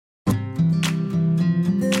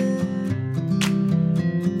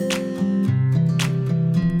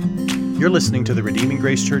You're listening to the Redeeming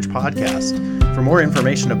Grace Church podcast. For more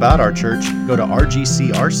information about our church, go to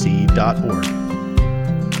rgcrc.org.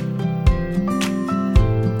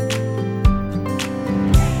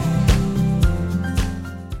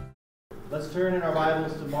 Let's turn in our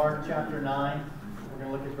Bibles to Mark chapter 9. We're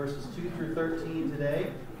going to look at verses 2 through 13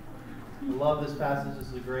 today. I love this passage. This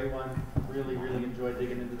is a great one. Really enjoyed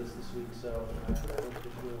digging into this week. So I hope that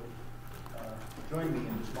you'll join me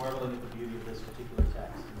in just marveling at the beauty of this particular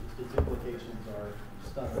text. And just its implications are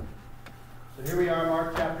stunning. So here we are,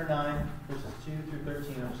 Mark chapter 9, verses 2 through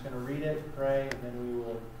 13. I'm just going to read it, pray, and then we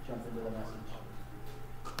will jump into the message.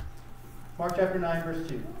 Mark chapter 9, verse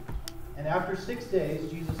 2. And after 6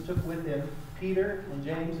 days, Jesus took with him Peter and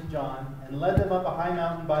James and John and led them up a high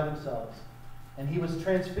mountain by themselves. And he was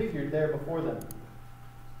transfigured there before them.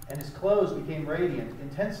 And his clothes became radiant,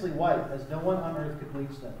 intensely white, as no one on earth could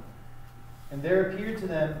bleach them. And there appeared to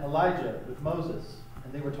them Elijah with Moses,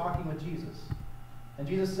 and they were talking with Jesus. And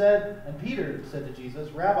Peter said to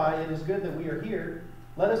Jesus, Rabbi, it is good that we are here.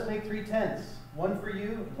 Let us make 3 tents, one for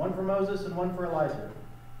you, one for Moses, and one for Elijah.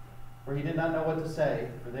 For he did not know what to say,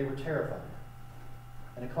 for they were terrified.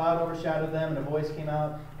 And a cloud overshadowed them, and a voice came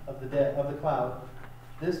out of the cloud.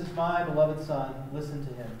 This is my beloved Son, listen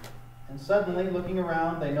to him. And suddenly, looking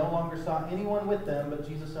around, they no longer saw anyone with them but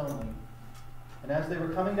Jesus only. And as they were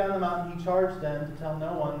coming down the mountain, he charged them to tell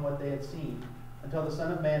no one what they had seen, until the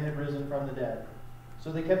Son of Man had risen from the dead.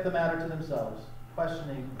 So they kept the matter to themselves,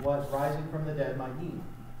 questioning what rising from the dead might mean.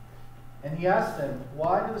 And he asked them,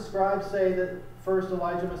 Why do the scribes say that first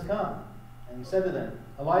Elijah must come? And he said to them,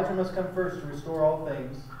 Elijah must come first to restore all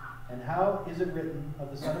things. And how is it written of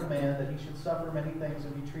the Son of Man that he should suffer many things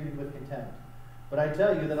and be treated with contempt? But I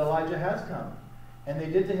tell you that Elijah has come, and they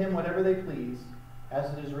did to him whatever they pleased,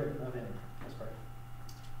 as it is written of him. Let's pray.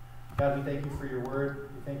 God, we thank you for your word.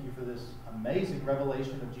 We thank you for this amazing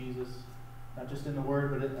revelation of Jesus, not just in the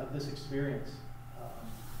word, but of this experience.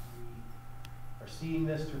 We are seeing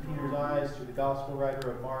this through Peter's eyes, through the gospel writer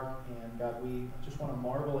of Mark, and God, we just want to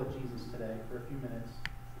marvel at Jesus today for a few minutes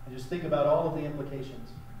and just think about all of the implications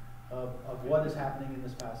of what is happening in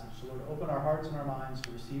this passage. So Lord, open our hearts and our minds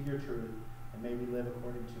to receive your truth, and may we live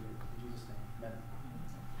according to it. In Jesus' name, amen.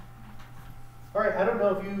 All right, I don't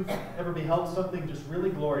know if you've ever beheld something just really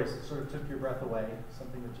glorious that sort of took your breath away,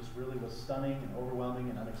 something that just really was stunning and overwhelming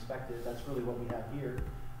and unexpected. That's really what we have here.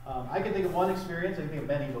 I can think of one experience, I can think of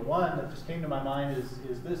many, but one that just came to my mind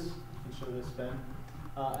is this. You can show this, Ben.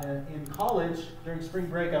 And in college, during spring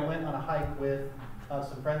break, I went on a hike with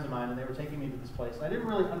some friends of mine, and they were taking me to this place. And I didn't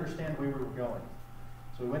really understand where we were going.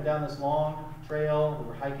 So we went down this long trail. We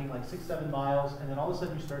were hiking like 6-7 miles, and then all of a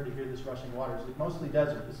sudden you started to hear this rushing water. It's like mostly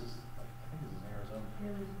desert. This is, I think this is Arizona.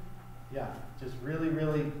 Yeah, just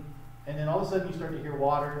really. And then all of a sudden you start to hear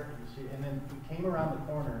water, and then we came around the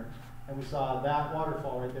corner, and we saw that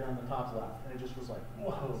waterfall right there on the top left. And it just was like,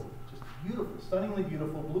 whoa, just beautiful, stunningly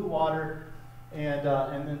beautiful, blue water. And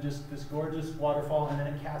then just this gorgeous waterfall, and then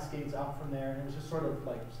it cascades out from there, and it was just sort of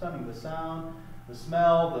like stunning. The sound, the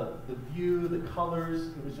smell, the view, the colors,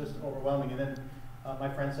 it was just overwhelming. And then my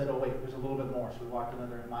friend said, oh wait, there's a little bit more. So we walked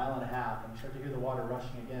another 1.5 miles, and we start to hear the water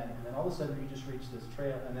rushing again. And then all of a sudden we just reach this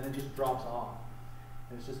trail, and then it just drops off.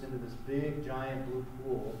 And it's just into this big, giant blue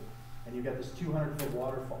pool, and you've got this 200-foot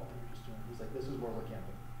waterfall that you're just doing. He's like, this is where we're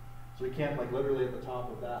camping. So we camped like literally at the top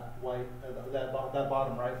of that that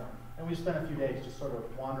bottom right one. And we spent a few days just sort of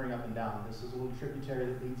wandering up and down. This is a little tributary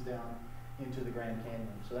that leads down into the Grand Canyon.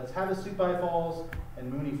 So that's Havasupai Falls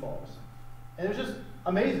and Mooney Falls. And it was just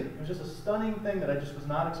amazing. It was just a stunning thing that I just was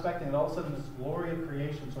not expecting. And all of a sudden this glory of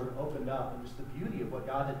creation sort of opened up. And just the beauty of what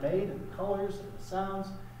God had made, and the colors and the sounds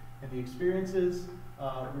and the experiences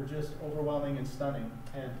were just overwhelming and stunning.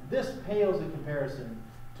 And this pales in comparison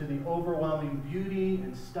to the overwhelming beauty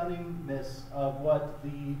and stunningness of what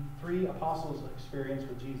the 3 apostles experienced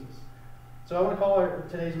with Jesus. So I want to call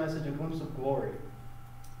today's message a glimpse of glory.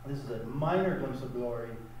 This is a minor glimpse of glory.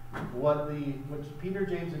 What Peter,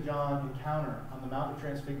 James, and John encounter on the Mount of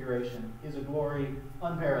Transfiguration is a glory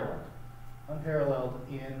unparalleled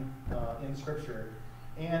in Scripture,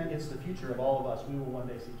 and it's the future of all of us. We will one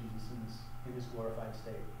day see Jesus in his glorified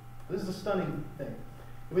state. This is a stunning thing.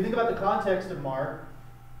 If we think about the context of Mark,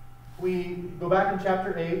 we go back in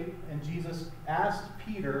chapter 8, and Jesus asked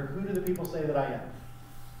Peter, who do the people say that I am?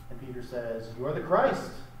 And Peter says, you are the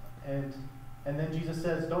Christ. And then Jesus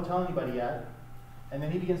says, don't tell anybody yet. And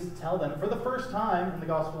then he begins to tell them, for the first time in the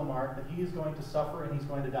Gospel of Mark, that he is going to suffer and he's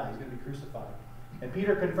going to die. He's going to be crucified. And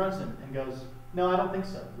Peter confronts him and goes, no, I don't think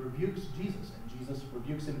so. Rebukes Jesus. And Jesus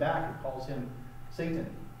rebukes him back and calls him Satan.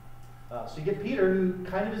 So you get Peter, who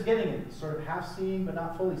kind of is getting it. He's sort of half seeing but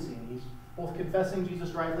not fully seeing. He's both confessing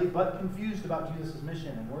Jesus rightly, but confused about Jesus'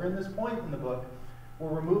 mission. And we're in this point in the book where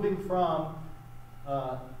we're moving from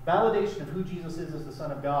validation of who Jesus is as the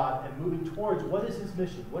Son of God and moving towards what is his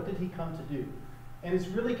mission? What did he come to do? And it's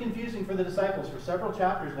really confusing for the disciples for several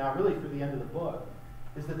chapters now, really for the end of the book,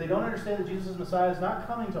 is that they don't understand that Jesus' Messiah is not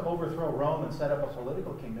coming to overthrow Rome and set up a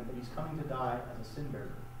political kingdom, but he's coming to die as a sin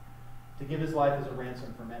bearer, to give his life as a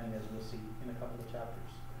ransom for many, as we'll see in a couple of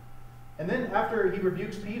chapters. And then after he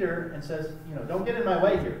rebukes Peter and says, don't get in my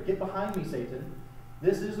way here. Get behind me, Satan.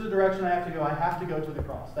 This is the direction I have to go. I have to go to the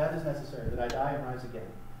cross. That is necessary, that I die and rise again.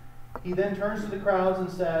 He then turns to the crowds and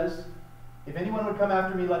says, if anyone would come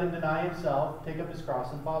after me, let him deny himself, take up his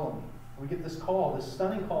cross, and follow me. We get this call, this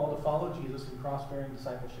stunning call to follow Jesus in cross-bearing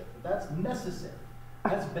discipleship. But that's necessary.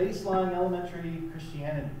 That's baseline elementary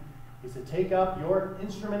Christianity, is to take up your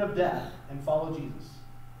instrument of death and follow Jesus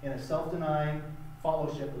in a self-denying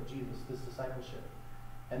fellowship of Jesus, this discipleship.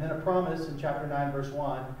 And then a promise in chapter 9, verse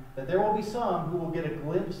 1, that there will be some who will get a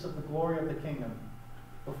glimpse of the glory of the kingdom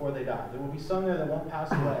before they die. There will be some there that won't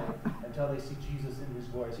pass away until they see Jesus in his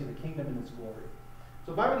glory, see the kingdom in its glory.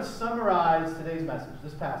 So if I were to summarize today's message,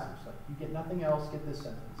 this passage, like you get nothing else, get this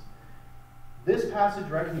sentence. This passage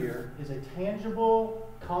right here is a tangible,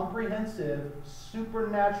 comprehensive,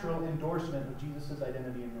 supernatural endorsement of Jesus'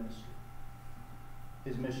 identity and ministry.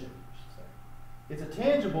 His mission, I should say. It's a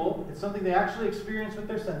tangible, it's something they actually experience with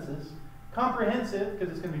their senses. Comprehensive,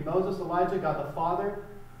 because it's going to be Moses, Elijah, God the Father.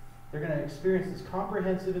 They're going to experience this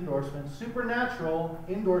comprehensive endorsement, supernatural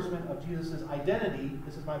endorsement of Jesus' identity.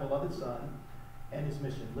 This is my beloved Son, and his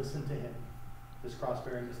mission. Listen to him. This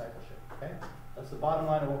cross-bearing discipleship. Okay? That's the bottom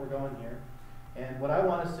line of what we're going here. And what I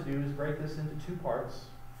want us to do is break this into two parts.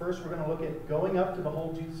 First, we're going to look at going up to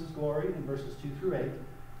behold Jesus' glory in verses 2 through 8.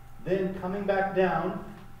 Then, coming back down,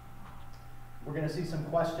 we're going to see some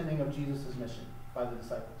questioning of Jesus' mission by the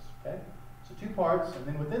disciples. Okay? So two parts, and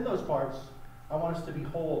then within those parts, I want us to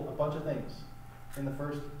behold a bunch of things in the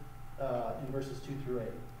first, in verses 2 through 8.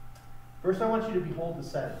 First, I want you to behold the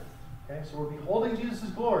setting. Okay? So we're beholding Jesus'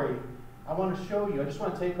 glory. I want to show you, I just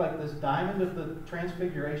want to take like this diamond of the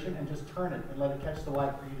transfiguration and just turn it and let it catch the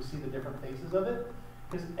light for you to see the different faces of it.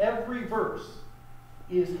 Because every verse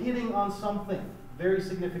is hitting on something very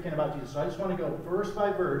significant about Jesus. So I just want to go verse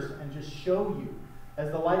by verse and just show you,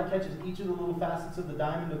 as the light catches each of the little facets of the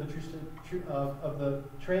diamond of the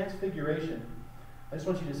transfiguration, I just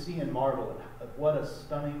want you to see and marvel at what a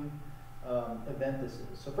stunning event this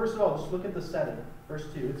is. So first of all, just look at the setting. Verse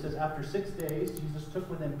 2, it says, after 6 days, Jesus took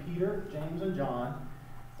with him Peter, James, and John,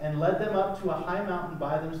 and led them up to a high mountain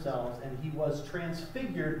by themselves, and he was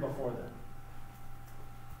transfigured before them.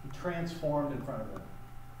 He transformed in front of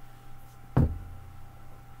them.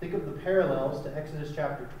 Think of the parallels to Exodus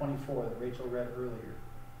chapter 24 that Rachel read earlier.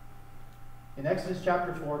 In Exodus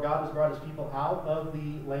chapter 4, God has brought his people out of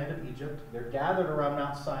the land of Egypt. They're gathered around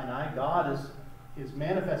Mount Sinai. God is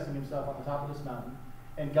manifesting himself on the top of this mountain.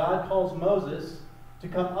 And God calls Moses to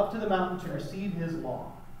come up to the mountain to receive his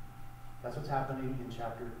law. That's what's happening in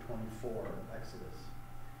chapter 24 of Exodus.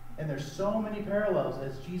 And there's so many parallels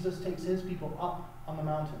as Jesus takes his people up on the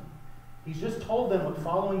mountain. He's just told them what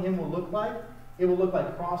following him will look like. It will look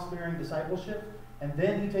like cross-bearing discipleship. And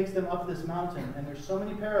then he takes them up this mountain. And there's so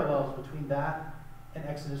many parallels between that and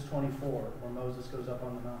Exodus 24, where Moses goes up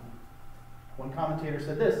on the mountain. One commentator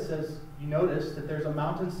said this, says, you notice that there's a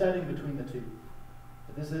mountain setting between the two.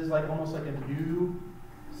 That this is like almost like a new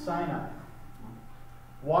Sinai.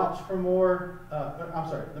 Watch for more,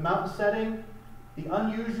 the mountain setting, the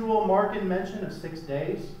unusual Markan mention of 6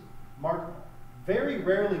 days. Mark very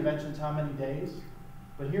rarely mentions how many days,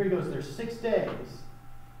 but here he goes, there's 6 days.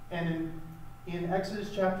 And in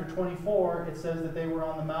Exodus chapter 24, it says that they were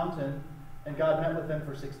on the mountain and God met with them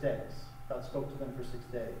for 6 days. God spoke to them for 6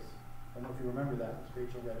 days. I don't know if you remember that.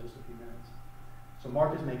 Rachel read just a few minutes. So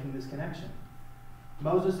Mark is making this connection.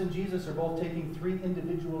 Moses and Jesus are both taking 3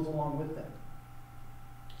 individuals along with them.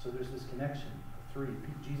 So there's this connection of 3.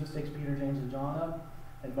 Jesus takes Peter, James, and John up,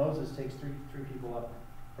 and Moses takes three people up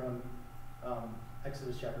from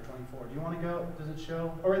Exodus chapter 24. Do you want to go? Does it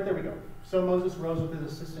show? Oh, right, there we go. So Moses rose with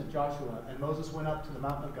his assistant Joshua, and Moses went up to the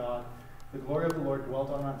mountain of God. The glory of the Lord dwelt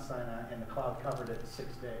on Mount Sinai, and the cloud covered it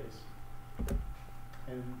 6 days.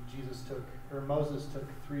 And Moses took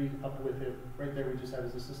 3 up with him. Right there we just had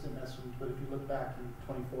his assistant message, but if you look back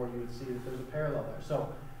in 24, you would see that there's a parallel there.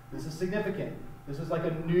 So this is significant. This is like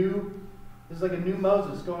a new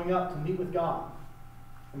Moses going up to meet with God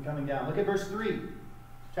and coming down. Look at verse 3.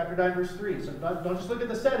 Chapter 9, verse 3. So don't just look at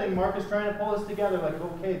the setting. Mark is trying to pull us together like,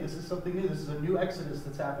 okay, this is something new. This is a new Exodus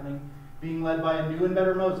that's happening, being led by a new and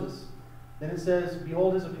better Moses. Then it says,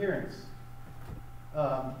 behold his appearance.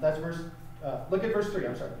 That's verse look at verse 3,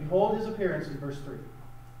 I'm sorry. Behold his appearance in verse 3.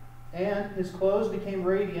 And his clothes became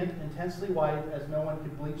radiant, intensely white, as no one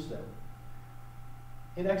could bleach them.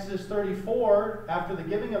 In Exodus 34, after the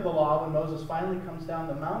giving of the law, when Moses finally comes down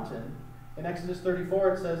the mountain, in Exodus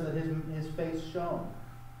 34 it says that his face shone.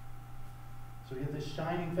 So he had this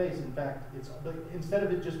shining face. In fact, instead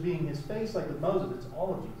of it just being his face like with Moses, it's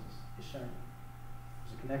all of Jesus is shining.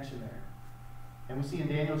 There's a connection there. And we see in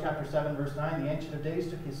Daniel chapter 7, verse 9, the Ancient of Days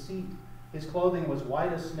took his seat. His clothing was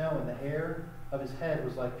white as snow, and the hair of his head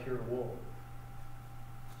was like pure wool.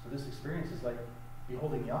 So this experience is like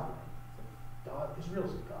beholding Yahweh. God,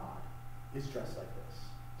 Israel's God is dressed like this.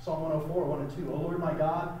 Psalm 104, 1 and 2. O Lord my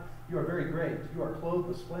God, you are very great. You are clothed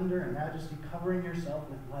with splendor and majesty, covering yourself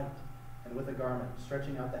with light and with a garment,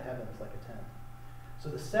 stretching out the heavens like a tent. So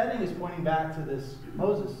the setting is pointing back to this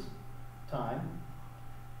Moses time.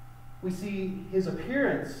 We see his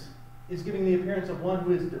appearance is giving the appearance of one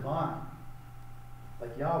who is divine,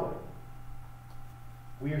 like Yahweh.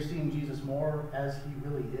 We are seeing Jesus more as he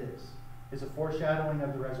really is. It's a foreshadowing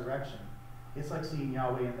of the resurrection. It's like seeing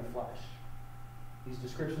Yahweh in the flesh. These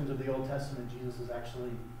descriptions of the Old Testament, Jesus is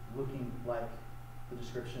actually looking like the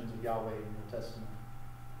descriptions of Yahweh in the Old Testament.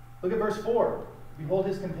 Look at verse 4. Behold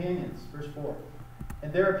his companions, verse 4.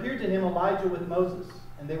 And there appeared to him Elijah with Moses,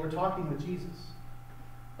 and they were talking with Jesus.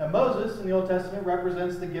 Now Moses in the Old Testament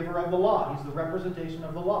represents the giver of the law. He's the representation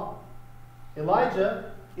of the law.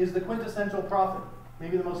 Elijah is the quintessential prophet,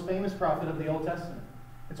 maybe the most famous prophet of the Old Testament.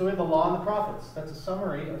 And so we have the law and the prophets. That's a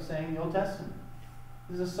summary of saying the Old Testament.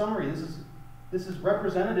 This is a summary. This is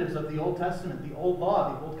representatives of the Old Testament, the Old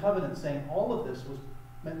Law, the Old Covenant, saying all of this was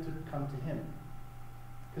meant to come to him.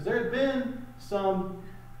 Because there had been some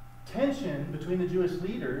tension between the Jewish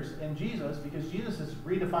leaders and Jesus, because Jesus is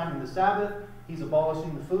redefining the Sabbath, he's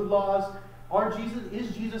abolishing the food laws.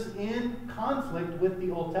 Is Jesus in conflict with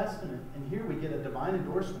the Old Testament? And here we get a divine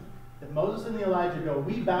endorsement that Moses and the Elijah go,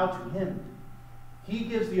 we bow to him. He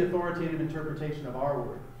gives the authoritative interpretation of our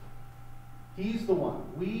word. He's the one.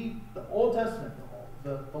 The Old Testament,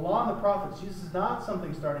 the law and the prophets, Jesus is not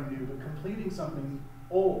something starting new, but completing something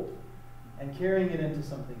old and carrying it into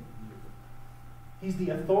something new. He's the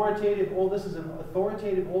authoritative this is an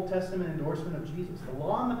authoritative Old Testament endorsement of Jesus. The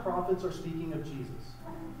law and the prophets are speaking of Jesus.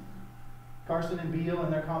 Carson and Beale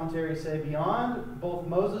in their commentary say, beyond both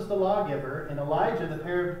Moses the lawgiver and Elijah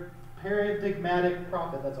the paradigmatic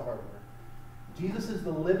prophet, that's a hard word, Jesus is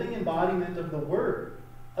the living embodiment of the Word,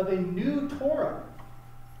 of a new Torah,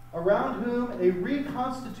 around whom a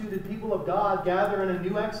reconstituted people of God gather in a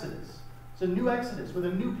new Exodus. It's a new Exodus with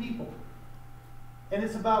a new people. And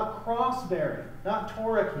it's about cross-bearing, not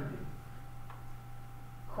Torah-keeping.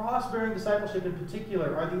 Cross-bearing discipleship in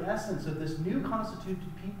particular are the essence of this new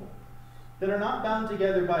constituted people that are not bound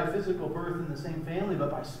together by physical birth in the same family, but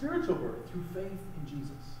by spiritual birth through faith in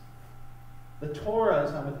Jesus. The Torah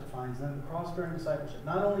is not what defines them, the cross-bearing discipleship.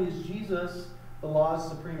 Not only is Jesus the law's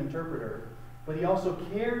supreme interpreter, but he also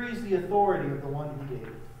carries the authority of the one who gave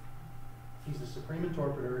it. He's the supreme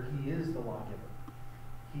interpreter. He is the lawgiver.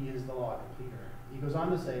 He is the law completer. He goes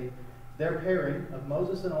on to say, their pairing of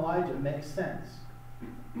Moses and Elijah makes sense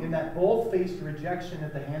in that both faced rejection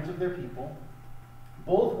at the hands of their people.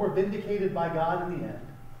 Both were vindicated by God in the end.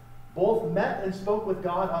 Both met and spoke with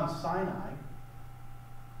God on Sinai,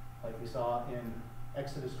 like we saw in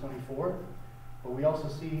Exodus 24. But we also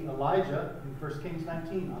see Elijah in 1 Kings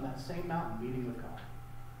 19 on that same mountain meeting with God.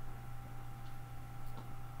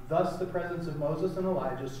 Thus, the presence of Moses and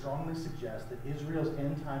Elijah strongly suggests that Israel's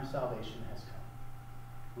end-time salvation has come.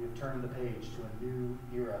 We have turned the page to a new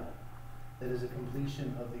era that is a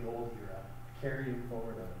completion of the old era, carrying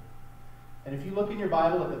forward of it. And if you look in your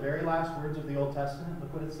Bible at the very last words of the Old Testament,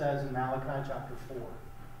 look what it says in Malachi chapter 4,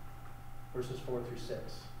 verses 4 through 6.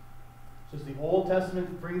 It says, the Old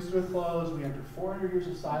Testament brings to a close. We enter 400 years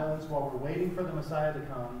of silence while we're waiting for the Messiah to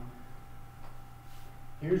come.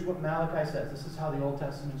 Here's what Malachi says. This is how the Old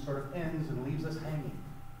Testament sort of ends and leaves us hanging.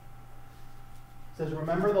 It says,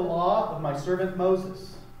 remember the law of my servant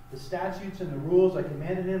Moses, the statutes and the rules I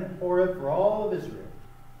commanded him at Horeb for all of Israel.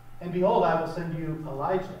 And behold, I will send you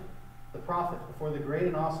Elijah, the prophet, before the great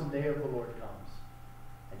and awesome day of the Lord comes.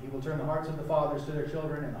 And he will turn the hearts of the fathers to their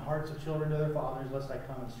children and the hearts of children to their fathers, lest I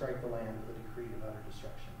come and strike the land with a decree of utter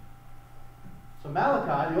destruction. So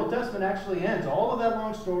Malachi, the Old Testament actually ends. All of that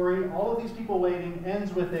long story, all of these people waiting,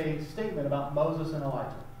 ends with a statement about Moses and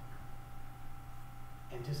Elijah.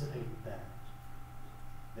 Anticipate that.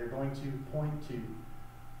 They're going to point to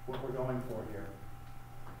what we're going for here.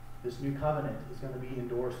 This new covenant is going to be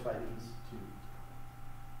endorsed by these two.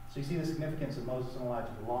 So you see the significance of Moses and Elijah,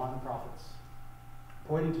 the law and the prophets,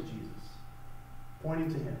 pointing to Jesus,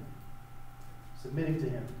 pointing to him, submitting to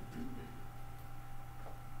him.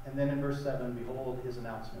 And then in verse 7, behold his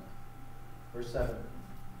announcement. Verse 7.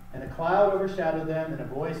 And a cloud overshadowed them, and a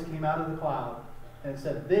voice came out of the cloud, and it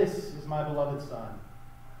said, "This is my beloved Son.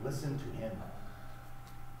 Listen to him."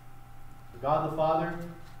 God the Father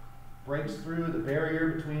breaks through the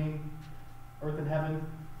barrier between earth and heaven.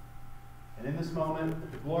 And in this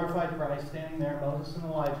moment, the glorified Christ standing there, Moses and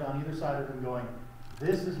Elijah on either side of him going,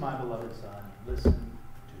 "This is my beloved Son. Listen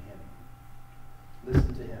to him."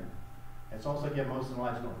 Listen to him. And it's almost like you have Moses and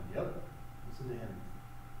Elijah going, "Yep, listen to him."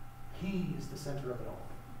 He is the center of it all.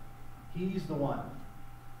 He's the one.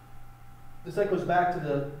 This goes back to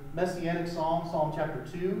the Messianic Psalm, Psalm chapter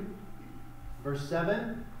 2, verse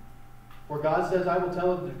 7, where God says, "I will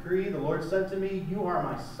tell of the decree. The Lord said to me, you are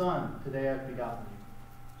my son. Today I have begotten you."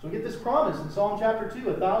 So we get this promise in Psalm chapter 2,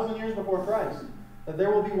 1,000 years before Christ, that there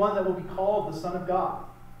will be one that will be called the Son of God.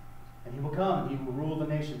 And he will come, he will rule the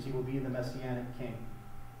nations, he will be the Messianic King.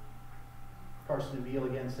 Carson and Beale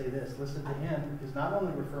again say this: listen to him is not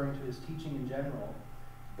only referring to his teaching in general,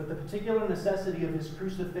 but the particular necessity of his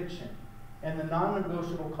crucifixion and the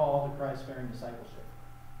non-negotiable call to Christ-bearing discipleship.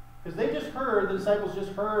 Because the disciples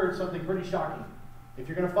just heard something pretty shocking. If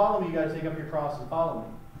you're going to follow me, you got to take up your cross and follow me.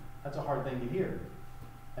 That's a hard thing to hear.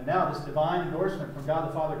 And now this divine endorsement from God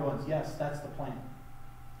the Father going, yes, that's the plan.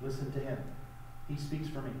 Listen to him. He speaks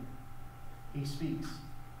for me. He speaks.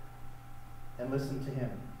 And listen to him.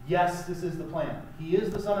 Yes, this is the plan. He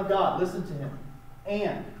is the Son of God. Listen to him.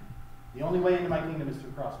 And the only way into my kingdom is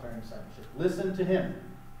through cross-bearing discipleship. Listen to him.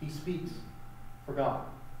 He speaks for God.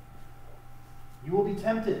 You will be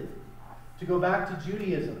tempted to go back to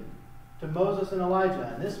Judaism, to Moses and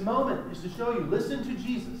Elijah. And this moment is to show you, listen to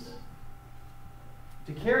Jesus.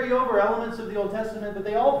 To carry over elements of the Old Testament, but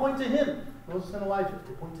they all point to him. Moses and Elijah,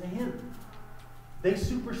 they point to him. They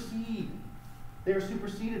supersede. They are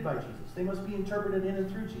superseded by Jesus. They must be interpreted in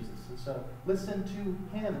and through Jesus. And so, listen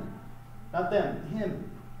to him. Not them, him.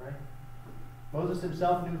 Right? Moses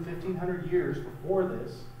himself knew 1,500 years before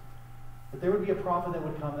this that there would be a prophet that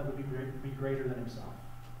would come that would be greater than himself.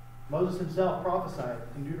 Moses himself prophesied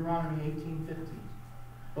in Deuteronomy 18:15.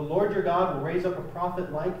 The Lord your God will raise up a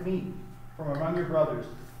prophet like me from among your brothers.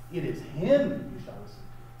 It is him you shall listen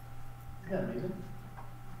to. Isn't that amazing?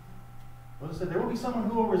 Moses said, there will be someone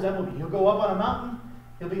who will resemble me. He'll go up on a mountain.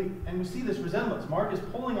 And we see this resemblance. Mark is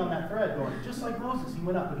pulling on that thread, going, just like Moses, he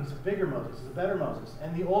went up, but he's a bigger Moses, he's a better Moses.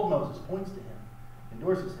 And the old Moses points to him,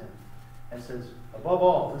 endorses him, and says, above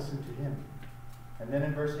all, listen to him. And then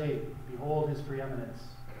in verse 8, behold his preeminence.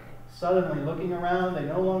 Suddenly, looking around, they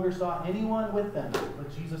no longer saw anyone with them,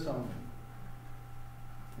 but Jesus only.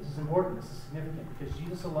 This is important, this is significant, because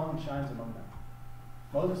Jesus alone shines among them.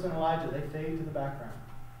 Moses and Elijah, they fade to the background.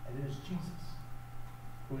 And it is Jesus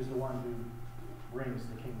who is the one who brings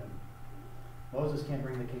the kingdom. Moses can't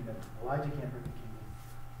bring the kingdom. Elijah can't bring the kingdom.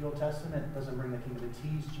 The Old Testament doesn't bring the kingdom. It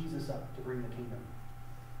tees Jesus up to bring the kingdom.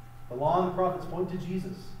 The law and the prophets point to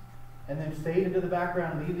Jesus and then fade into the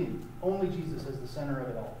background, leaving only Jesus as the center of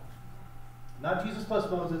it all. Not Jesus plus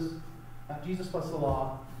Moses, not Jesus plus the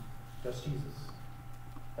law, just Jesus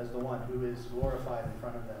as the one who is glorified in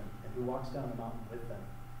front of them and who walks down the mountain with them.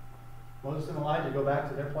 Moses and Elijah go back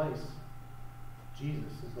to their place.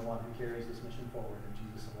 Jesus is the one who carries this mission forward, and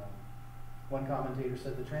Jesus alone. One commentator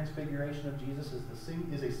said the transfiguration of Jesus is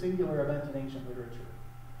a singular event in ancient literature.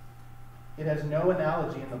 It has no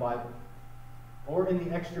analogy in the Bible or in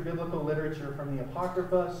the extra-biblical literature from the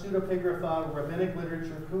Apocrypha, Pseudepigrapha, Rabbinic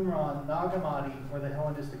literature, Qumran, Nag Hammadi, or the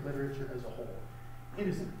Hellenistic literature as a whole. It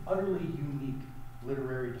is an utterly unique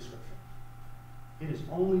literary description. It is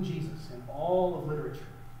only Jesus in all of literature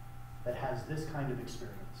that has this kind of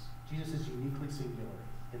experience. Jesus is uniquely singular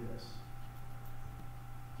in this.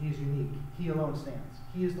 He is unique. He alone stands.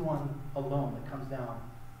 He is the one alone that comes down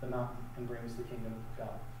the mountain and brings the kingdom of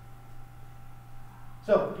God.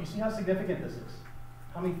 So, do you see how significant this is?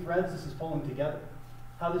 How many threads this is pulling together?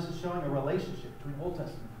 How this is showing a relationship between Old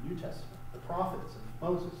Testament and New Testament, the prophets and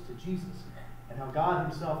Moses to Jesus, and how God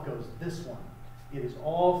himself goes, this one. It is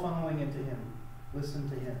all funneling into him. Listen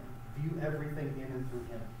to him. View everything in and through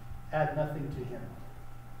him. Add nothing to him.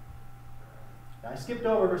 Now, I skipped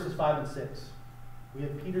over verses 5 and 6. We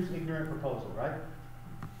have Peter's ignorant proposal, right?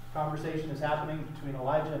 Conversation is happening between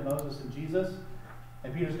Elijah and Moses and Jesus.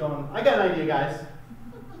 And Peter's going, I got an idea, guys.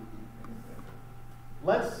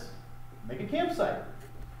 Let's make a campsite.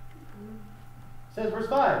 It says, verse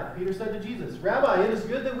 5, Peter said to Jesus, Rabbi, it is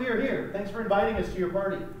good that we are here. Thanks for inviting us to your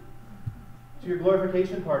party, to your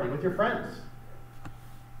glorification party with your friends.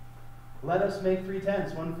 Let us make 3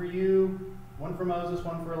 tents, one for you, one for Moses,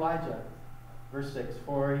 one for Elijah. Verse 6,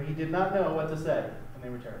 for he did not know what to say, and they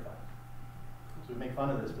were terrified. So we make fun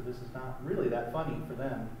of this, but this is not really that funny for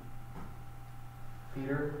them.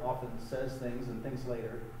 Peter often says things and thinks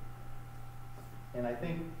later. And I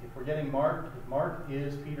think if we're getting Mark, if Mark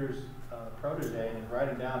is Peter's protege and is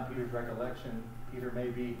writing down Peter's recollection, Peter may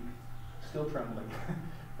be still trembling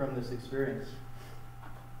from this experience.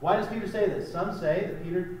 Why does Peter say this? Some say that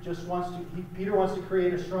Peter wants to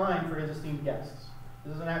create a shrine for his esteemed guests.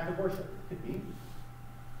 This is an act of worship. It could be.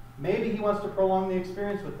 Maybe he wants to prolong the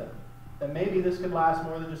experience with them. That maybe this could last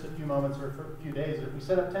more than just a few moments or for a few days. If we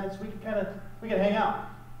set up tents, we could hang out.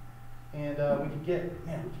 And we could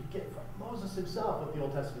get from Moses himself what the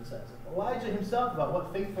Old Testament says. And Elijah himself about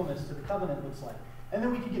what faithfulness to the covenant looks like. And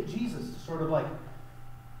then we could get Jesus to sort of like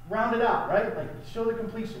round it out, right? Like show the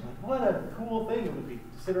completion. Like what a cool thing it would be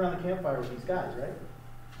to sit around the campfire with these guys, right?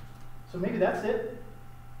 So maybe that's it.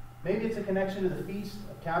 Maybe it's a connection to the Feast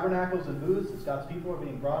of Tabernacles and Booths as God's people are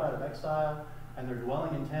being brought out of exile and they're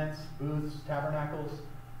dwelling in tents, booths, tabernacles.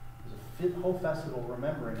 There's a whole festival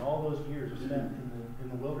remembering all those years spent in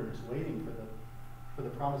the wilderness waiting for the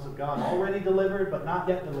promise of God, already delivered but not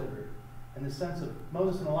yet delivered. In the sense of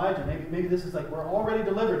Moses and Elijah, maybe this is like we're already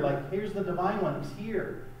delivered, like here's the divine one, he's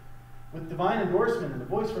here with divine endorsement and the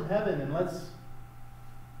voice from heaven, and let's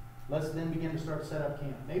then begin to start to set up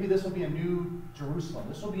camp. Maybe this will be a new Jerusalem.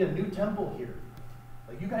 This will be a new temple here.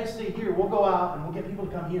 Like you guys stay here, we'll go out and we'll get people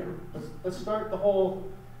to come here. Let's start the whole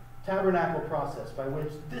tabernacle process by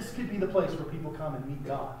which this could be the place where people come and meet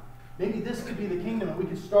God. Maybe this could be the kingdom and we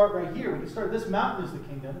could start right here. We could start this mountain as the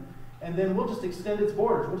kingdom and then we'll just extend its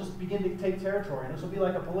borders. We'll just begin to take territory and this will be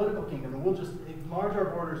like a political kingdom and we'll just enlarge our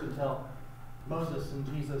borders until Moses and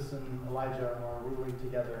Jesus and Elijah are ruling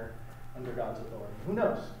together under God's authority. Who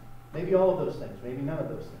knows? Maybe all of those things, maybe none of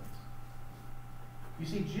those things. You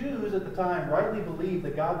see, Jews at the time rightly believed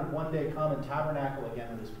that God would one day come and tabernacle again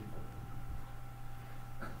with his people.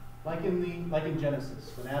 Like in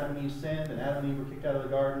Genesis, when Adam and Eve sinned and Adam and Eve were kicked out of the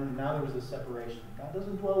garden, and now there was this separation. God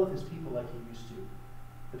doesn't dwell with his people like he used to.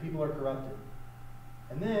 The people are corrupted.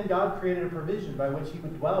 And then God created a provision by which he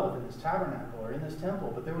would dwell within this tabernacle or in this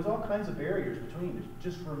temple, but there was all kinds of barriers between to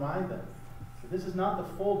just remind them that this is not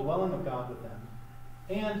the full dwelling of God with them.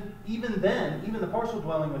 And even then, even the partial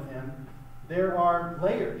dwelling with him, there are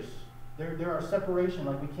layers. There are separation,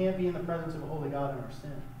 like we can't be in the presence of a holy God in our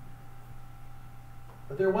sin.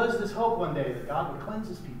 But there was this hope one day that God would cleanse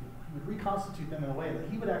his people. He would reconstitute them in a way that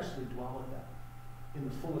he would actually dwell with them in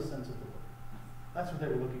the fullest sense of the word. That's what they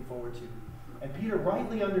were looking forward to. And Peter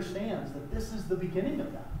rightly understands that this is the beginning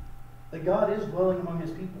of that God is dwelling among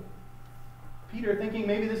his people. Peter, thinking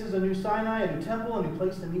maybe this is a new Sinai, a new temple, a new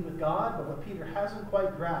place to meet with God, but what Peter hasn't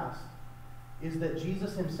quite grasped is that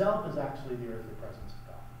Jesus himself is actually the earthly presence of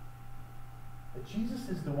God. That Jesus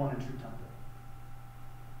is the one and true temple.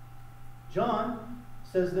 John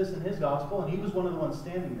says this in his gospel, and he was one of the ones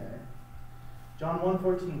standing there. John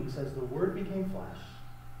 1:14, he says, "The Word became flesh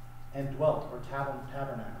and dwelt," or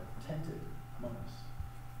tabernacle, tented among us.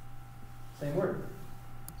 Same word.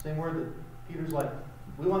 Same word that Peter's like,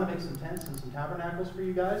 we want to make some tents and some tabernacles for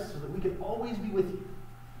you guys so that we can always be with you.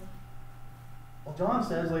 Well, John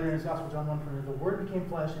says later in his gospel, John 1:4, "The Word became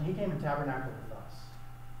flesh and he came and tabernacled with us.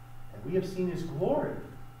 And we have seen his glory.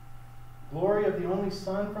 Glory of the only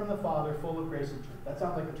Son from the Father, full of grace and truth." That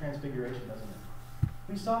sounds like the Transfiguration, doesn't it?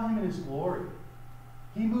 We saw him in his glory.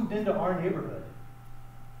 He moved into our neighborhood.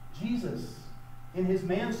 Jesus, in his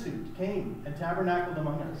man suit, came and tabernacled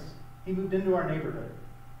among us. He moved into our neighborhood.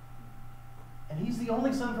 And he's the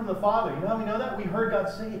only Son from the Father. You know how we know that? We heard God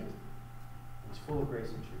say it. He's full of grace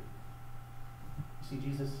and truth. You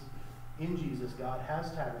see, in Jesus, God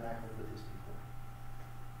has tabernacled with his people.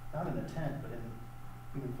 Not in a tent, but in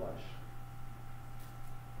human flesh.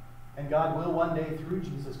 And God will one day, through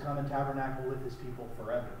Jesus, come and tabernacle with his people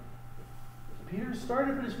forever. So Peter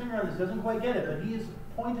started to put his finger on this, doesn't quite get it, but he is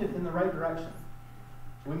pointed in the right direction.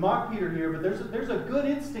 So we mock Peter here, but there's a good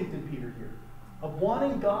instinct in Peter here of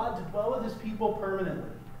wanting God to dwell with his people permanently.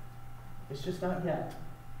 It's just not yet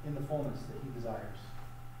in the fullness that he desires.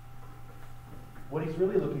 What he's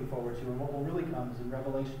really looking forward to and what will really come is in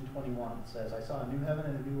Revelation 21. It says, "I saw a new heaven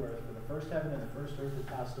and a new earth, for the first heaven and the first earth had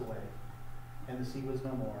passed away, and the sea was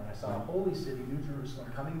no more. And I saw a holy city, New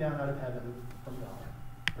Jerusalem, coming down out of heaven from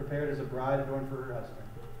God, prepared as a bride adorned for her husband.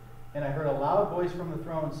 And I heard a loud voice from the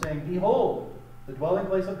throne saying, 'Behold, the dwelling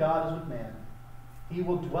place of God is with man. He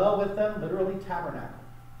will dwell with them,'" literally tabernacle,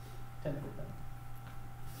 tent with them.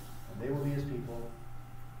 "And they will be his people,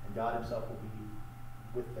 and God himself will be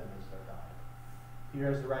with them as their God." Peter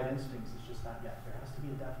has the right instincts, it's just not yet. There has to be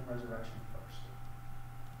a death and resurrection first.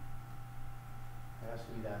 There has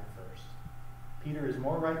to be that first. Peter is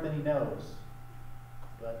more right than he knows,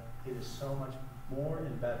 but it is so much more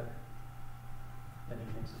and better than he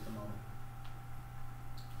thinks at the moment.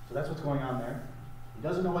 So that's what's going on there. He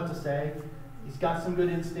doesn't know what to say. He's got some good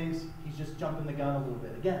instincts. He's just jumping the gun a little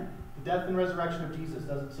bit. Again, the death and resurrection of Jesus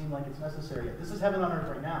doesn't seem like it's necessary yet. This is heaven on earth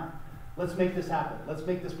right now. Let's make this happen. Let's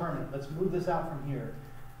make this permanent. Let's move this out from here.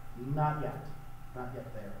 Not yet. Not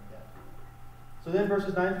yet there yet. So then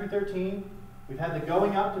verses 9 through 13, we've had the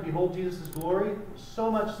going up to behold Jesus' glory.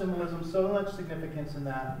 So much symbolism, so much significance in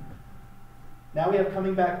that. Now we have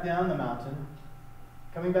coming back down the mountain,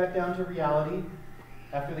 coming back down to reality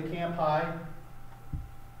after the camp high,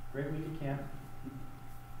 great week at camp.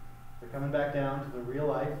 They're coming back down to the real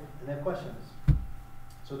life, and they have questions.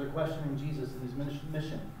 So they're questioning Jesus and his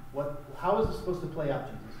mission. How is this supposed to play out,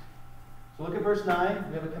 Jesus? So look at verse 9.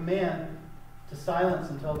 We have a command to silence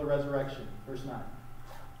until the resurrection. Verse 9.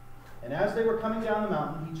 And as they were coming down the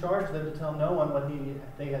mountain, he charged them to tell no one what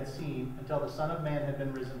they had seen until the Son of Man had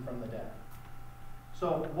been risen from the dead.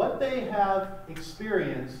 So what they have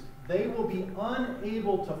experienced, they will be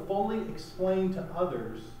unable to fully explain to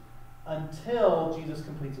others until Jesus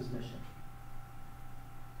completes his mission.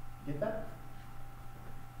 Get that?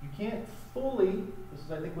 You can't fully, this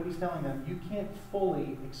is I think what he's telling them, you can't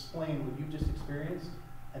fully explain what you just experienced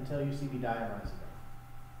until you see me die and rise again.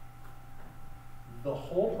 The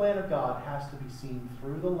whole plan of God has to be seen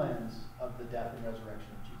through the lens of the death and resurrection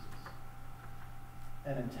of Jesus.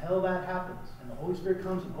 And until that happens, and the Holy Spirit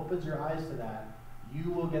comes and opens your eyes to that,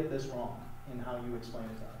 you will get this wrong in how you explain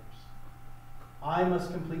it to others. I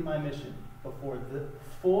must complete my mission before the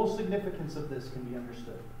full significance of this can be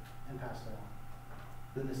understood and passed along.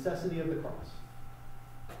 The necessity of the cross.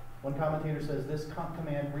 One commentator says this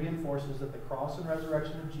command reinforces that the cross and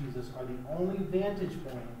resurrection of Jesus are the only vantage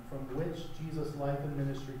point from which Jesus' life and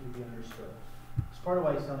ministry can be understood. It's part of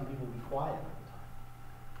why he's telling people to be quiet all the time.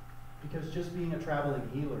 Because just being a traveling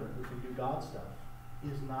healer who can do God stuff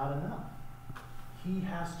is not enough. He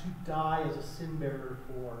has to die as a sin bearer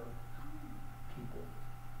for people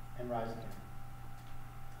and rise again.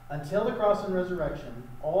 Until the cross and resurrection,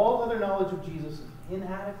 all other knowledge of Jesus is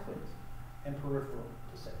inadequate and peripheral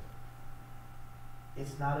to save.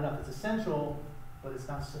 It's not enough. It's essential, but it's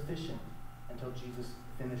not sufficient until Jesus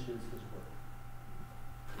finishes his work.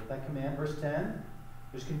 With that command, verse 10,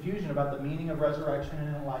 there's confusion about the meaning of resurrection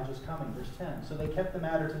and Elijah's coming. Verse 10, so they kept the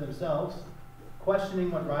matter to themselves,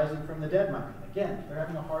 questioning what rising from the dead might mean. Again, they're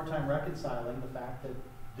having a hard time reconciling the fact that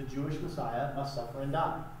the Jewish Messiah must suffer and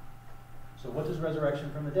die. So what does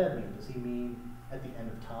resurrection from the dead mean? Does he mean at the end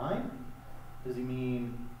of time? Does he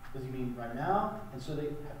mean right now? And so they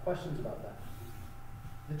have questions about that.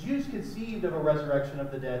 The Jews conceived of a resurrection of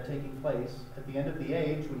the dead taking place at the end of the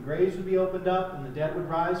age when graves would be opened up and the dead would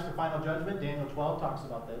rise for final judgment. Daniel 12 talks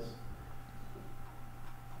about this.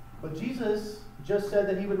 But Jesus just said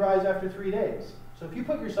that he would rise after 3 days. So if you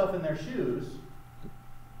put yourself in their shoes,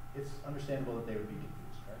 it's understandable that they would be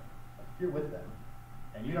confused, right? Like if you're with them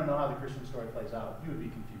and you don't know how the Christian story plays out, you would be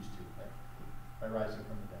confused too, right? By rising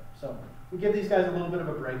from the dead. So we give these guys a little bit of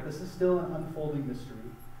a break. This is still an unfolding mystery.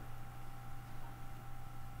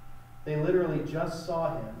 They literally just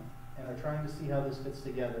saw him and are trying to see how this fits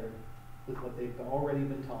together with what they've already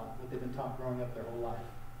been taught, what they've been taught growing up their whole life.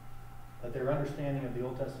 That their understanding of the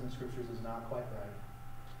Old Testament scriptures is not quite right.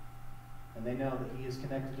 And they know that he is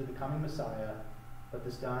connected to the coming Messiah, but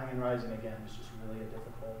this dying and rising again is just really a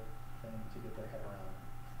difficult thing to get their head around.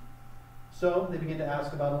 So they begin to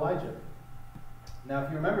ask about Elijah. Now, if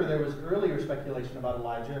you remember, there was earlier speculation about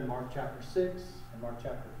Elijah in Mark chapter 6 and Mark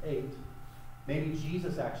chapter 8. Maybe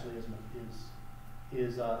Jesus actually is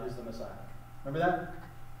the Messiah. Remember that?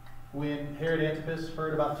 When Herod Antipas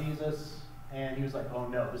heard about Jesus, and he was like, "Oh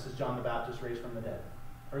no, this is John the Baptist raised from the dead,"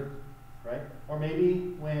 right? Or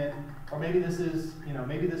maybe this is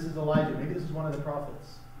Elijah. Maybe this is one of the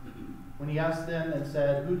prophets. When he asked them and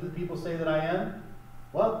said, "Who do the people say that I am?"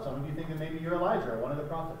 Well, some of you think that maybe you're Elijah or one of the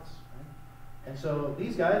prophets. Right? And so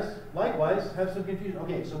these guys, likewise, have some confusion.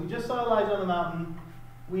 Okay, so we just saw Elijah on the mountain.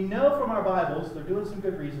 We know from our Bibles, they're doing some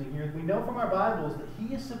good reasoning here, we know from our Bibles that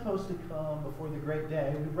he is supposed to come before the great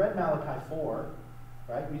day. We've read Malachi 4,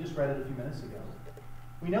 right? We just read it a few minutes ago.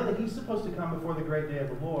 We know that he's supposed to come before the great day of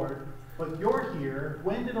the Lord, but you're here.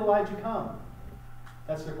 When did Elijah come?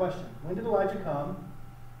 That's their question. When did Elijah come?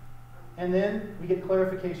 And then we get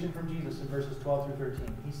clarification from Jesus in verses 12 through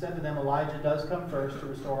 13. He said to them, Elijah does come first to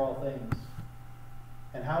restore all things.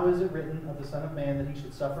 And how is it written of the Son of Man that he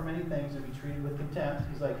should suffer many things and be treated with contempt?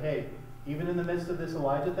 He's like, hey, even in the midst of this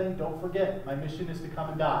Elijah thing, don't forget, my mission is to come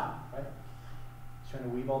and die. Right? He's trying to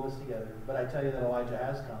weave all this together. But I tell you that Elijah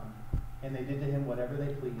has come, and they did to him whatever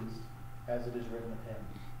they pleased, as it is written of him.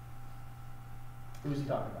 Who is he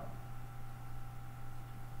talking about?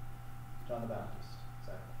 John the Baptist.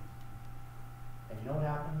 Exactly. And you know what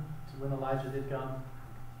happened to when Elijah did come?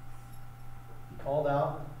 He called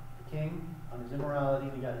out the king on his immorality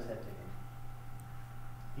and he got his head taken.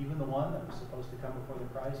 Even the one that was supposed to come before the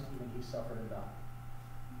Christ, even he suffered and died.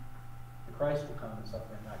 The Christ will come and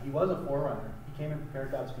suffer and die. He was a forerunner. He came and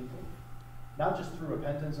prepared God's people. Not just through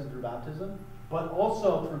repentance and through baptism, but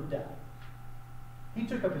also through death. He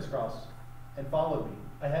took up his cross and followed me,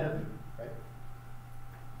 ahead of me, right?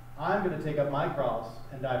 I'm going to take up my cross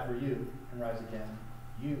and die for you and rise again.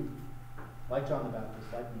 You, like John the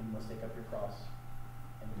Baptist, like me, must take up your cross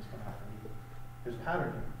and you must come after me. There's a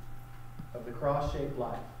pattern here of the cross-shaped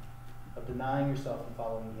life, of denying yourself and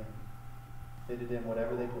following him. They did him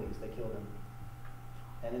whatever they pleased. They killed him.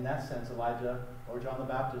 And in that sense, Elijah or John the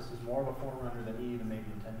Baptist is more of a forerunner than he even maybe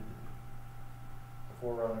intended to be. A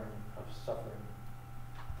forerunner of suffering.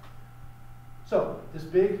 So, this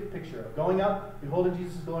big picture of going up, beholding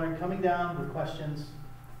Jesus' glory, and coming down with questions.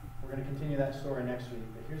 We're going to continue that story next week.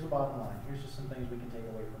 But here's the bottom line. Here's just some things we can take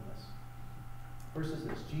away from this. First is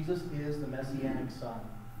this. Jesus is the Messianic Son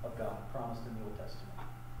of God, promised in the Old Testament.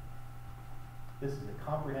 This is a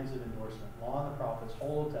comprehensive endorsement. Law and the prophets,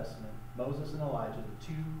 whole Old Testament, Moses and Elijah, the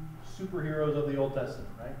two superheroes of the Old Testament,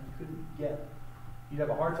 right? You'd have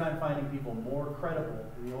a hard time finding people more credible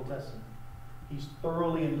in the Old Testament. He's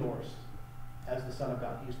thoroughly endorsed as the Son of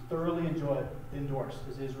God. He's thoroughly endorsed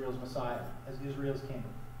as Israel's Messiah, as Israel's King,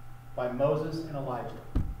 by Moses and Elijah.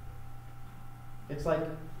 It's like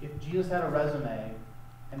if Jesus had a resume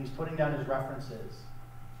and he's putting down his references,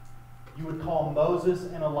 you would call Moses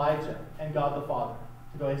and Elijah and God the Father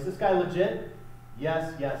to go, is this guy legit?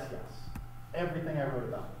 Yes, yes, yes. Everything I wrote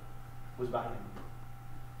about was about him.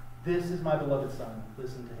 This is my beloved Son.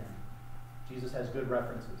 Listen to him. Jesus has good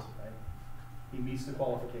references, right? He meets the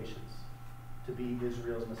qualifications to be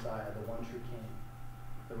Israel's Messiah, the one true King,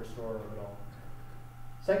 the restorer of it all.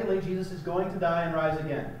 Secondly, Jesus is going to die and rise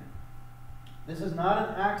again. This is not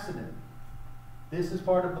an accident. This is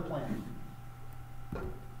part of the plan.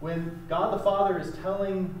 When God the Father is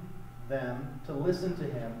telling them to listen to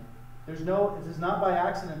him, it is not by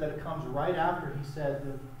accident that it comes right after he said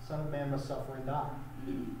the Son of Man must suffer and die.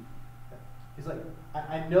 He's like,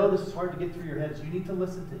 I know this is hard to get through your heads. You need to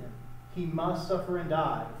listen to him. He must suffer and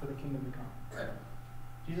die for the kingdom to come. Right.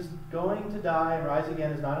 Jesus going to die and rise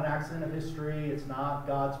again is not an accident of history. It's not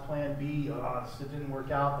God's plan B. Oh, it didn't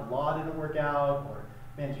work out. The law didn't work out. Or,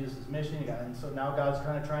 man, Jesus' mission. And so now God's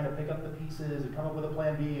kind of trying to pick up the pieces and come up with a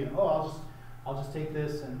plan B. And, I'll just take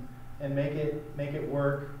this and make it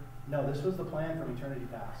work. No, this was the plan from eternity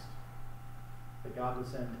past. That God would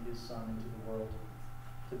send his Son into the world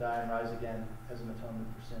to die and rise again as an atonement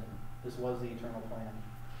for sin. This was the eternal plan.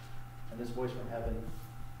 And this voice from heaven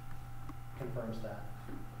confirms that.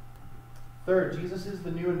 Third, Jesus is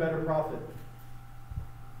the new and better prophet.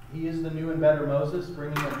 He is the new and better Moses,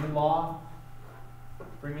 bringing a new law,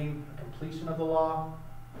 bringing a completion of the law.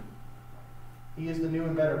 He is the new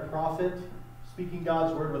and better prophet, speaking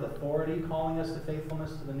God's word with authority, calling us to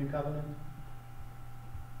faithfulness to the new covenant.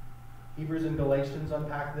 Hebrews and Galatians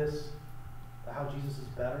unpack this, how Jesus is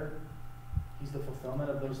better. He's the fulfillment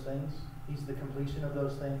of those things. He's the completion of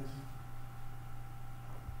those things.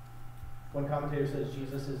 One commentator says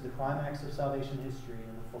Jesus is the climax of salvation history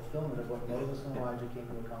and the fulfillment of what Moses and Elijah came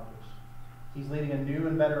to accomplish. He's leading a new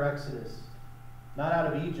and better exodus, not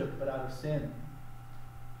out of Egypt, but out of sin,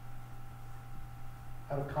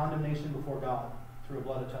 out of condemnation before God through a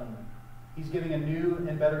blood atonement. He's giving a new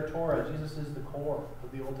and better Torah. Jesus is the core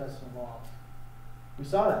of the Old Testament laws. We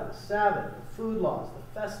saw that. The Sabbath, the food laws,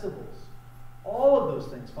 the festivals, all of those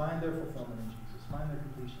things find their fulfillment in Jesus, find their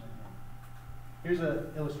completion in him. Here's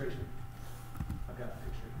an illustration. I've got a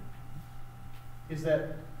picture here. Is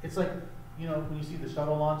that it's like, when you see the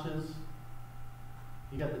shuttle launches,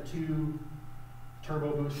 you got the two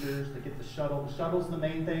turbo boosters that get the shuttle. The shuttle's the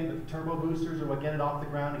main thing, but the turbo boosters are what get it off the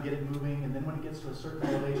ground and get it moving. And then when it gets to a certain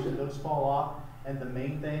elevation, those fall off, and the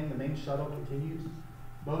main shuttle continues.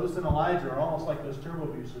 Moses and Elijah are almost like those turbo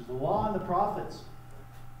boosters. The law and the prophets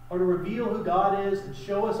are to reveal who God is and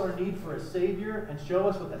show us our need for a Savior and show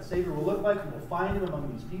us what that Savior will look like, and we'll find him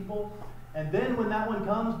among these people. And then when that one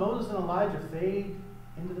comes, Moses and Elijah fade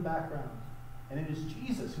into the background. And it is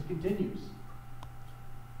Jesus who continues.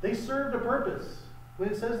 They served a purpose. When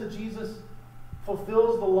it says that Jesus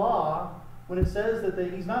fulfills the law, when it says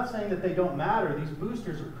that he's not saying that they don't matter. These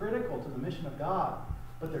boosters are critical to the mission of God,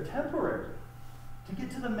 but they're temporary to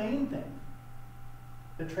get to the main thing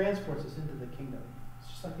that transports us into the kingdom.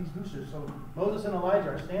 It's just like these boosters. So Moses and Elijah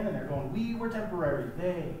are standing there going, we were temporary.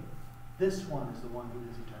 This one is the one who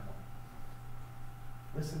is eternal.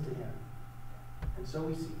 Listen to him. And so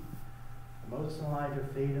we see Moses and Elijah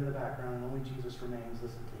fade in the background, and only Jesus remains.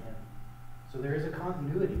 Listen to him. So there is a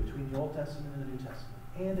continuity between the Old Testament and the New Testament,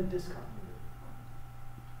 and a discontinuity.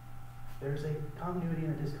 There's a continuity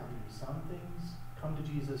and a discontinuity. Some things come to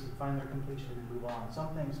Jesus and find their completion and move on.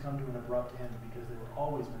 Some things come to an abrupt end because they were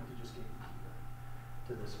always meant to just get you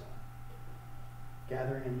here, to this one.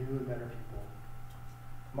 Gathering a new and better people,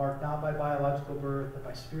 marked not by biological birth, but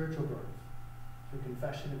by spiritual birth, through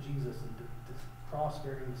confession of Jesus and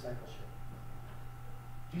cross-bearing discipleship.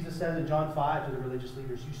 Jesus says in John 5 to the religious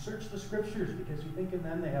leaders, you search the scriptures because you think in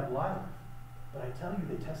them they have life. But I tell you,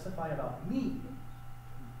 they testify about me.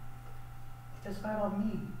 They testify about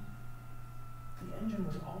me. The engine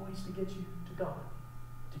was always to get you to God,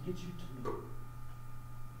 to get you to me.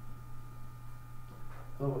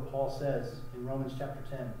 Look what Paul says in Romans chapter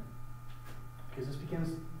 10. Because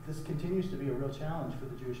this continues to be a real challenge for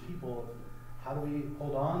the Jewish people. How do we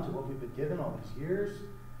hold on to what we've been given all these years?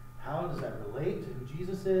 How does that relate to who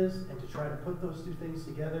Jesus is? And to try to put those two things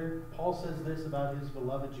together, Paul says this about his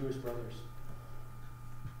beloved Jewish brothers.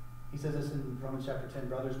 He says this in Romans chapter 10,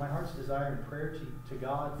 brothers, my heart's desire and prayer to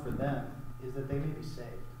God for them is that they may be saved.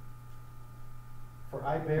 For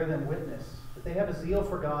I bear them witness that they have a zeal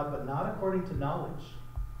for God, but not according to knowledge.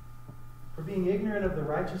 For being ignorant of the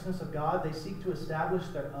righteousness of God, they seek to establish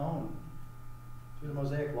their own through the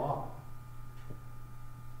Mosaic law.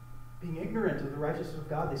 Being ignorant of the righteousness of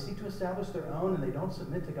God, they seek to establish their own, and they don't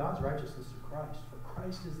submit to God's righteousness through Christ. For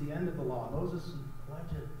Christ is the end of the law. Moses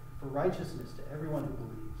pledged for righteousness to everyone who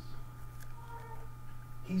believes.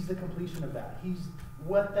 He's the completion of that. He's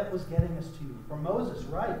what that was getting us to. For Moses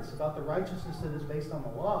writes about the righteousness that is based on the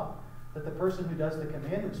law, that the person who does the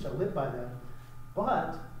commandments shall live by them.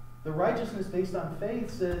 But the righteousness based on faith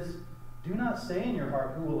says, do not say in your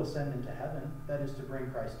heart who will ascend into heaven, that is to bring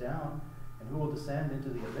Christ down, and who will descend into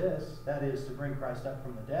the abyss, that is to bring Christ up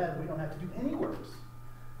from the dead. We don't have to do any works.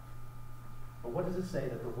 But what does it say?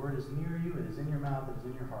 That the word is near you, it is in your mouth, it is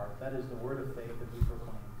in your heart. That is the word of faith that we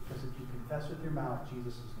proclaim. Because if you confess with your mouth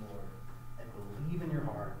Jesus is Lord, and believe in your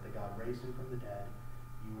heart that God raised him from the dead,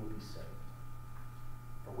 you will be saved.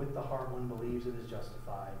 For with the heart one believes and is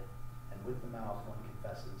justified, and with the mouth one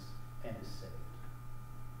confesses and is saved.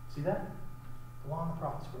 See that? The law and the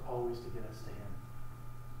prophets were always to get us to him.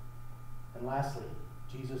 And lastly,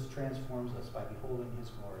 Jesus transforms us by beholding his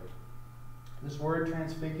glory. This word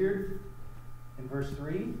transfigured in verse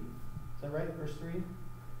 3, is that right? Verse 3?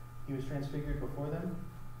 He was transfigured before them,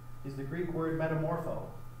 is the Greek word metamorpho.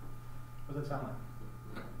 What does that sound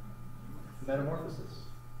like? Metamorphosis.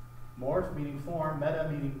 Morph meaning form, meta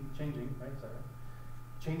meaning changing, right? Is that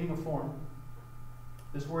right? Changing of form.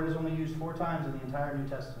 This word is only used 4 times in the entire New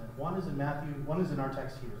Testament. One is in Matthew, one is in our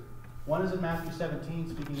text here. One is in Matthew 17,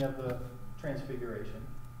 speaking of the transfiguration.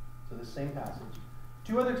 So the same passage.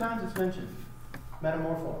 2 other times it's mentioned.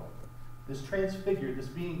 Metamorpho. This transfigured, this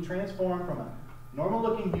being transformed from a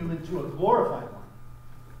normal-looking human to a glorified one.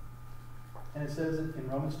 And it says in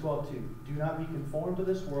Romans 12:2, do not be conformed to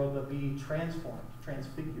this world, but be transformed,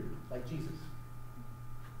 transfigured, like Jesus,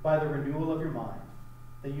 by the renewal of your mind,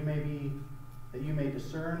 that you may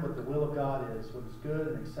discern what the will of God is, what is good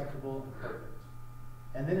and acceptable and perfect.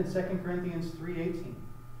 And then in 2 Corinthians 3:18,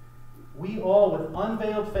 we all with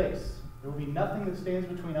unveiled face, there will be nothing that stands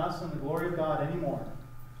between us and the glory of God anymore.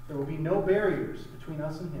 There will be no barriers between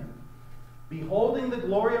us and him. Beholding the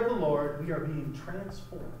glory of the Lord, we are being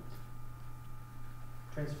transformed,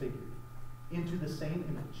 transfigured, into the same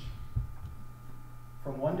image,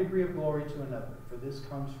 from one degree of glory to another, for this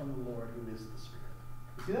comes from the Lord who is the Spirit.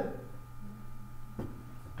 You see that?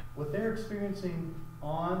 What they're experiencing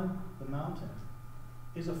on the mountain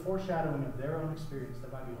is a foreshadowing of their own experience,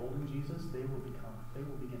 that by beholding Jesus, they will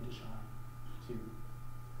begin to shine too.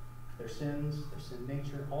 Their sins, their sin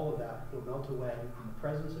nature, all of that will melt away in the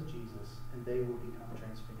presence of Jesus, and they will become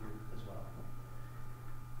transfigured as well.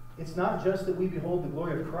 It's not just that we behold the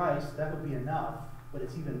glory of Christ, that would be enough, but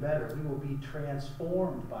it's even better. We will be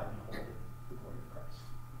transformed by beholding the glory of Christ,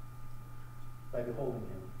 by beholding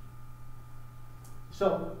him.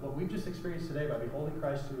 So, what we've just experienced today by beholding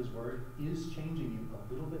Christ through his word is changing you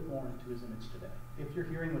a little bit more into his image today. If you're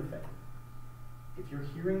hearing with faith. If you're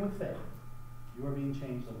hearing with faith, you are being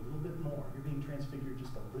changed a little bit more. You're being transfigured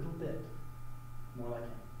just a little bit more like him.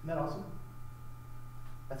 Isn't that awesome?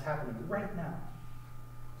 That's happening right now.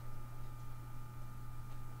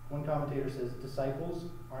 One commentator says, disciples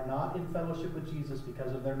are not in fellowship with Jesus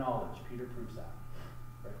because of their knowledge. Peter proves that.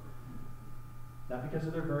 Right? Not because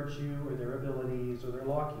of their virtue or their abilities or their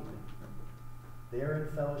law-keeping. They are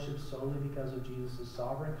in fellowship solely because of Jesus'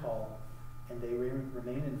 sovereign call, and they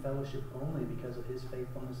remain in fellowship only because of his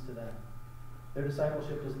faithfulness to them. Their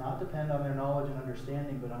discipleship does not depend on their knowledge and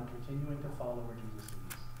understanding, but on continuing to follow where Jesus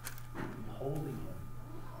leads, beholding him.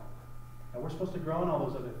 Now, we're supposed to grow in all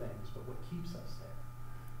those other things, but what keeps us there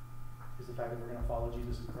is the fact that we're going to follow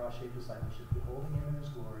Jesus in cross-shaped discipleship, beholding him in his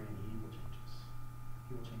glory, and he will change us.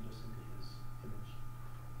 He will change us into his image.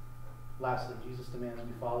 Lastly, Jesus demands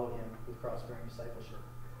we follow him with cross-bearing discipleship.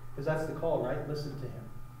 Because that's the call, right? Listen to him.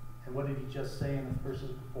 And what did he just say in the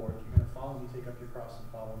verses before? If you're going to follow me, take up your cross and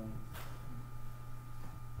follow me.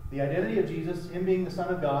 The identity of Jesus, him being the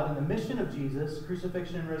Son of God, and the mission of Jesus,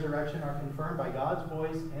 crucifixion and resurrection, are confirmed by God's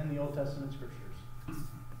voice and the Old Testament scriptures.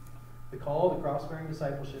 The call to cross-bearing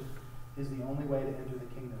discipleship is the only way to enter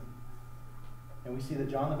the kingdom. And we see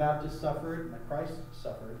that John the Baptist suffered, and that Christ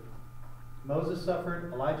suffered. Moses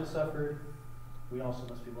suffered, Elijah suffered. We also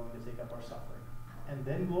must be willing to take up our suffering. And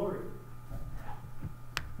then glory.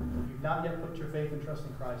 If you've not yet put your faith and trust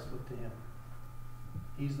in Christ, look to him.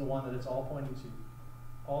 He's the one that it's all pointing to.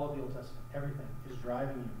 All of the Old Testament, everything is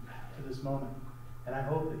driving you to this moment. And I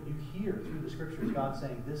hope that you hear through the scriptures God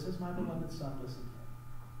saying, this is my beloved Son, listen to him.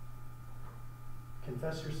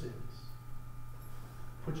 Confess your sins.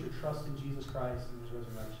 Put your trust in Jesus Christ and his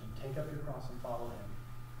resurrection. Take up your cross and follow him.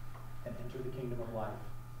 And enter the kingdom of life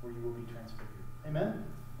where you will be transfigured. Amen?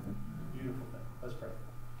 Beautiful thing. Let's pray.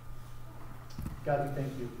 God, we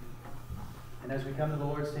thank you. And as we come to the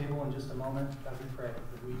Lord's table in just a moment, God, we pray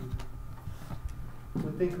that we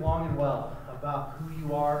would think long and well about who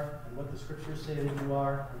you are and what the scriptures say that you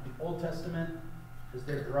are. And the Old Testament, as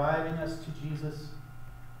they're driving us to Jesus,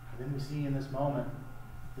 and then we see in this moment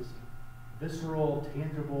this visceral,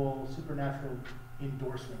 tangible, supernatural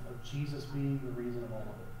endorsement of Jesus being the reason of all of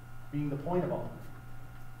it, being the point of all of it.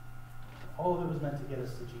 All of it was meant to get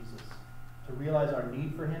us to Jesus, to realize our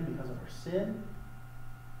need for him because of our sin,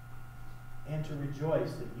 and to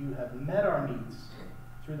rejoice that you have met our needs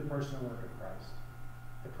through the personal work of Christ.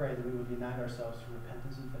 I pray that we would unite ourselves through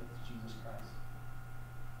repentance and faith to Jesus Christ.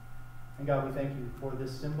 And God, we thank you for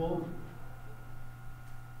this symbol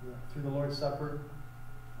through the Lord's Supper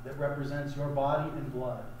that represents your body and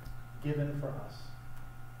blood given for us.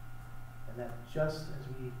 And that just as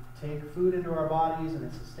we take food into our bodies and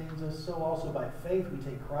it sustains us, so also by faith we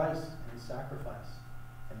take Christ and his sacrifice.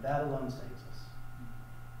 And that alone saves us.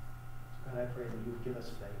 So God, I pray that you would give us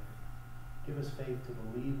faith. Give us faith to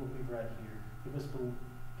believe what we've read here.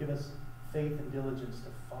 Give us faith and diligence to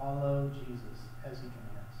follow Jesus as he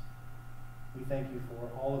commands. We thank you for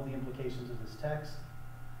all of the implications of this text.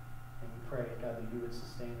 And we pray, God, that you would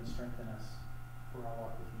sustain and strengthen us for our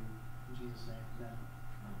walk with you. In Jesus' name, amen.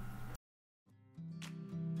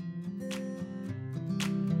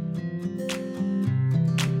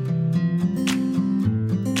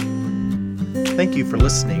 Thank you for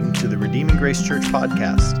listening to the Redeeming Grace Church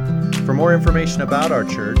podcast. For more information about our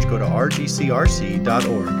church, go to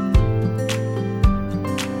rgcrc.org.